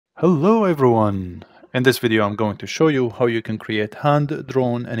Hello everyone! In this video I'm going to show you how you can create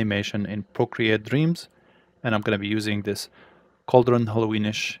hand-drawn animation in Procreate Dreams, and I'm going to be using this cauldron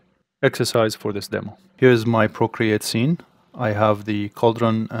Halloweenish exercise for this demo. Here's my Procreate scene. I have the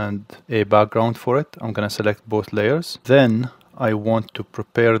cauldron and a background for it. I'm going to select both layers. Then I want to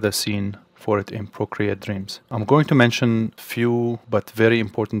prepare the scene for it in Procreate Dreams. I'm going to mention few but very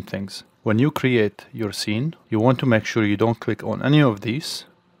important things. When you create your scene, you want to make sure you don't click on any of these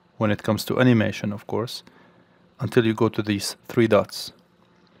when it comes to animation, of course, until you go to these three dots.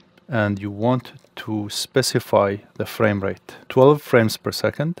 And you want to specify the frame rate, 12 frames per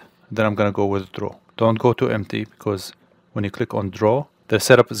second. Then I'm going to go with draw. Don't go to empty, because when you click on draw, the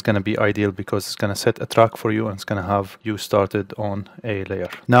setup is going to be ideal because it's going to set a track for you and it's going to have you started on a layer.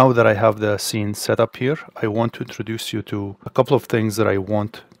 Now that I have the scene set up here, I want to introduce you to a couple of things that I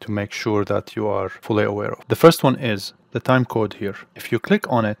want to make sure that you are fully aware of. The first one is the time code here. If you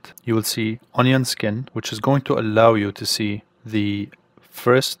click on it, you will see onion skin, which is going to allow you to see the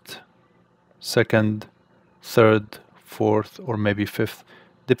first, second, third, fourth, or maybe fifth,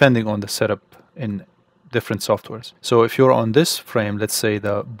 depending on the setup in different softwares. So if you're on this frame, let's say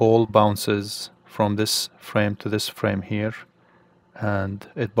the ball bounces from this frame to this frame here, and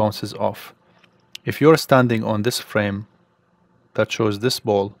it bounces off. If you're standing on this frame that shows this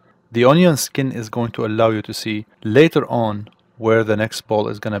ball, the onion skin is going to allow you to see later on where the next ball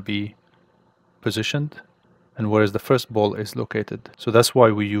is going to be positioned and where the first ball is located. So that's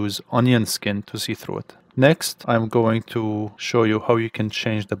why we use onion skin to see through it. Next, I'm going to show you how you can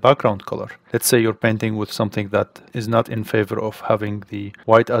change the background color. Let's say you're painting with something that is not in favor of having the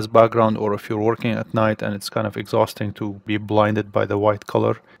white as background, or if you're working at night and it's kind of exhausting to be blinded by the white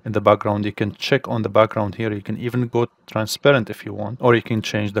color in the background, you can check on the background here. You can even go transparent if you want, or you can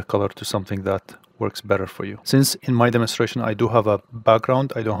change the color to something that works better for you. Since in my demonstration I do have a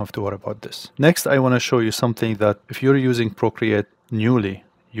background, I don't have to worry about this. Next, I want to show you something that if you're using Procreate newly,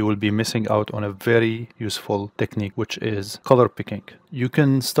 you will be missing out on a very useful technique, which is color picking. You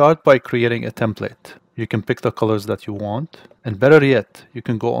can start by creating a template. You can pick the colors that you want, and better yet, you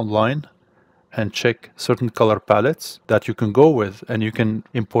can go online and check certain color palettes that you can go with, and you can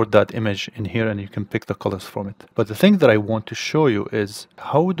import that image in here and you can pick the colors from it. But the thing that I want to show you is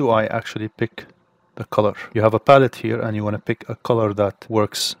how do I actually pick the color. You have a palette here and you want to pick a color that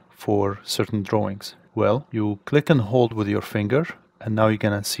works for certain drawings. Well, you click and hold with your finger, and now you're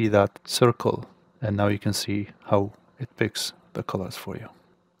gonna see that circle, and now you can see how it picks the colors for you.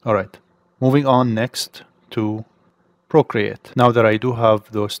 Alright, moving on next to Procreate. Now that I do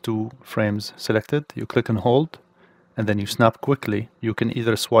have those two frames selected, you click and hold, and then you snap quickly. You can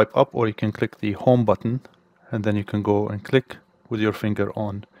either swipe up or you can click the home button, and then you can go and click with your finger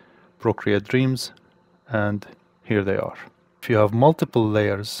on Procreate Dreams, and here they are. If you have multiple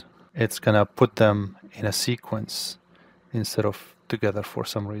layers, it's gonna put them in a sequence instead of together for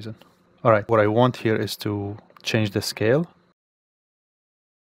some reason. Alright, what I want here is to change the scale.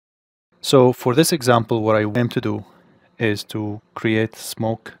 So for this example, what I aim to do is to create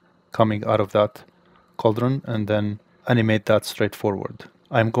smoke coming out of that cauldron and then animate that straight forward.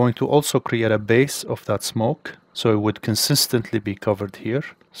 I'm going to also create a base of that smoke, so it would consistently be covered here,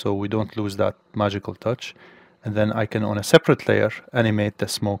 so we don't lose that magical touch. And then I can, on a separate layer, animate the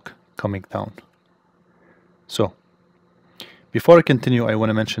smoke coming down. So before I continue, I want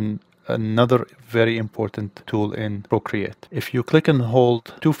to mention another very important tool in Procreate. If you click and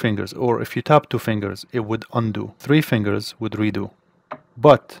hold two fingers, or if you tap two fingers, it would undo. Three fingers would redo.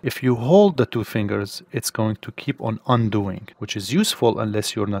 But if you hold the two fingers, it's going to keep on undoing, which is useful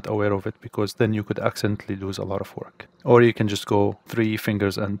unless you're not aware of it, because then you could accidentally lose a lot of work. Or you can just go three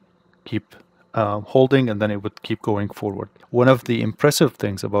fingers and keep holding, and then it would keep going forward. One of the impressive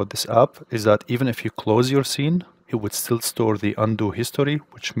things about this app is that even if you close your scene, it would still store the undo history,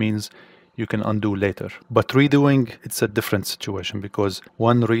 which means you can undo later. But redoing, it's a different situation, because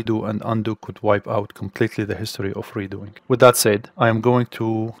one redo and undo could wipe out completely the history of redoing. With that said, I am going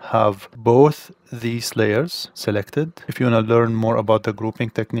to have both these layers selected. If you want to learn more about the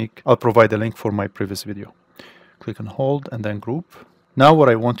grouping technique, I'll provide a link for my previous video. Click and hold and then group. Now what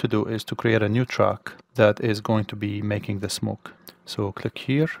I want to do is to create a new track that is going to be making the smoke. So click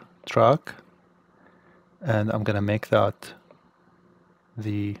here, track, and I'm gonna make that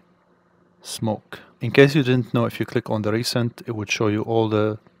the smoke. In case you didn't know, if you click on the recent, it would show you all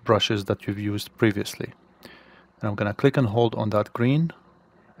the brushes that you've used previously. And I'm gonna click and hold on that green,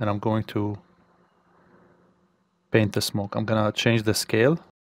 and I'm going to paint the smoke. I'm gonna change the scale.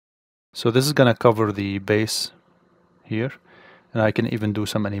 So this is gonna cover the base here, and I can even do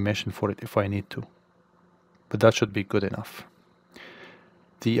some animation for it if I need to. But that should be good enough.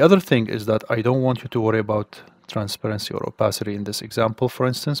 The other thing is that I don't want you to worry about transparency or opacity in this example, for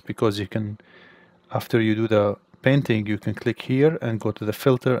instance, because you can, after you do the painting, you can click here and go to the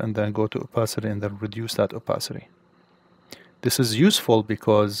filter and then go to opacity and then reduce that opacity. This is useful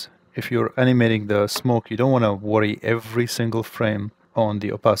because if you're animating the smoke, you don't want to worry every single frame on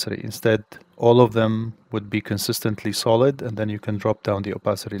the opacity. Instead, all of them would be consistently solid, and then you can drop down the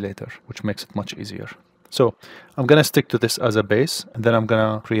opacity later, which makes it much easier. So I'm going to stick to this as a base, and then I'm going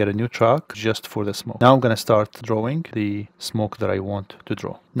to create a new track just for the smoke. Now I'm going to start drawing the smoke that I want to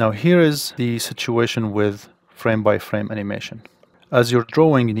draw. Now here is the situation with frame by frame animation. As you're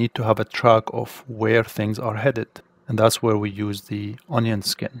drawing, you need to have a track of where things are headed. And that's where we use the onion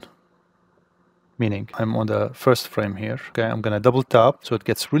skin. Meaning, I'm on the first frame here. Okay, I'm going to double tap so it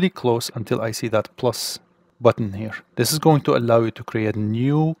gets really close until I see that plus button here. This is going to allow you to create a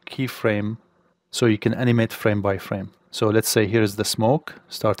new keyframe so you can animate frame by frame. So let's say here is the smoke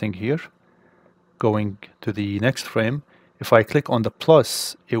starting here, going to the next frame. If I click on the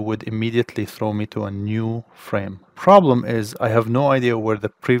plus, it would immediately throw me to a new frame. Problem is I have no idea where the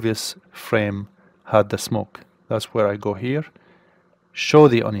previous frame had the smoke. That's where I go here, show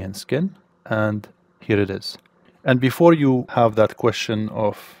the onion skin, and here it is. And before you have that question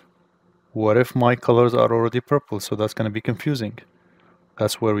of what if my colors are already purple, so that's going to be confusing.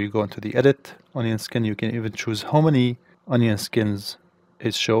 That's where we go into the edit, onion skin. You can even choose how many onion skins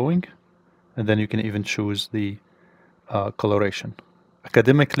is showing, and then you can even choose the coloration.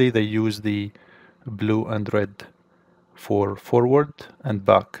 Academically, they use the blue and red for forward and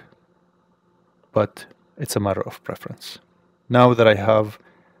back, but it's a matter of preference. Now that I have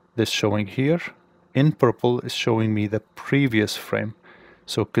this showing here, in purple is showing me the previous frame.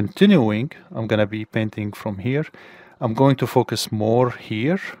 So continuing, I'm going to be painting from here. I'm going to focus more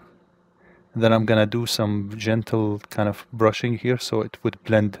here. And then I'm going to do some gentle kind of brushing here so it would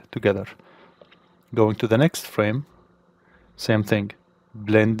blend together. Going to the next frame, same thing,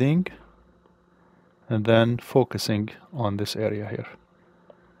 blending, and then focusing on this area here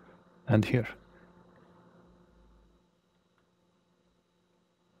and here.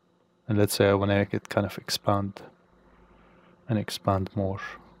 And let's say I want to make it kind of expand and expand more.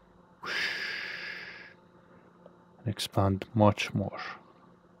 And expand much more.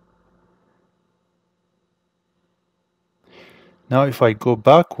 Now if I go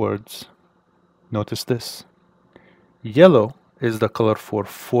backwards, notice this. Yellow is the color for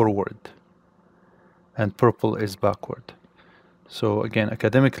forward and purple is backward. So again,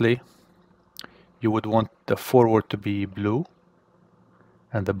 academically, you would want the forward to be blue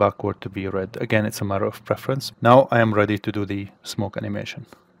and the backward to be red. Again, it's a matter of preference. Now I am ready to do the smoke animation.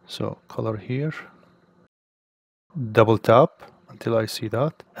 So color here, double tap until I see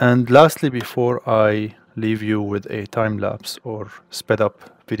that. And lastly, before I leave you with a time lapse or sped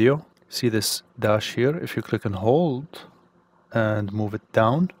up video, see this dash here? If you click and hold and move it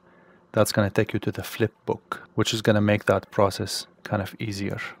down, that's going to take you to the flip book, which is going to make that process kind of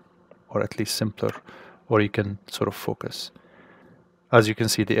easier, or at least simpler, or you can sort of focus. As you can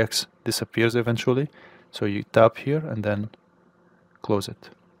see, the X disappears eventually. So you tap here and then close it.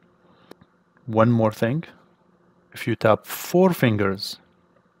 One more thing. If you tap 4 fingers,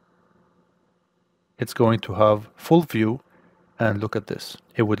 it's going to have full view, and look at this.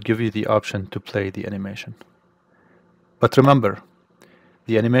 It would give you the option to play the animation. But remember,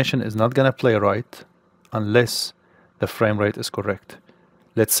 the animation is not going to play right unless the frame rate is correct.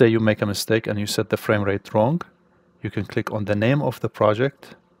 Let's say you make a mistake and you set the frame rate wrong. You can click on the name of the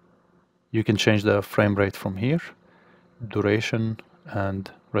project. You can change the frame rate from here, duration, and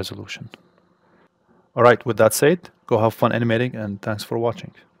resolution. All right, with that said, go have fun animating, and thanks for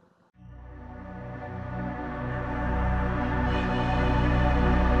watching.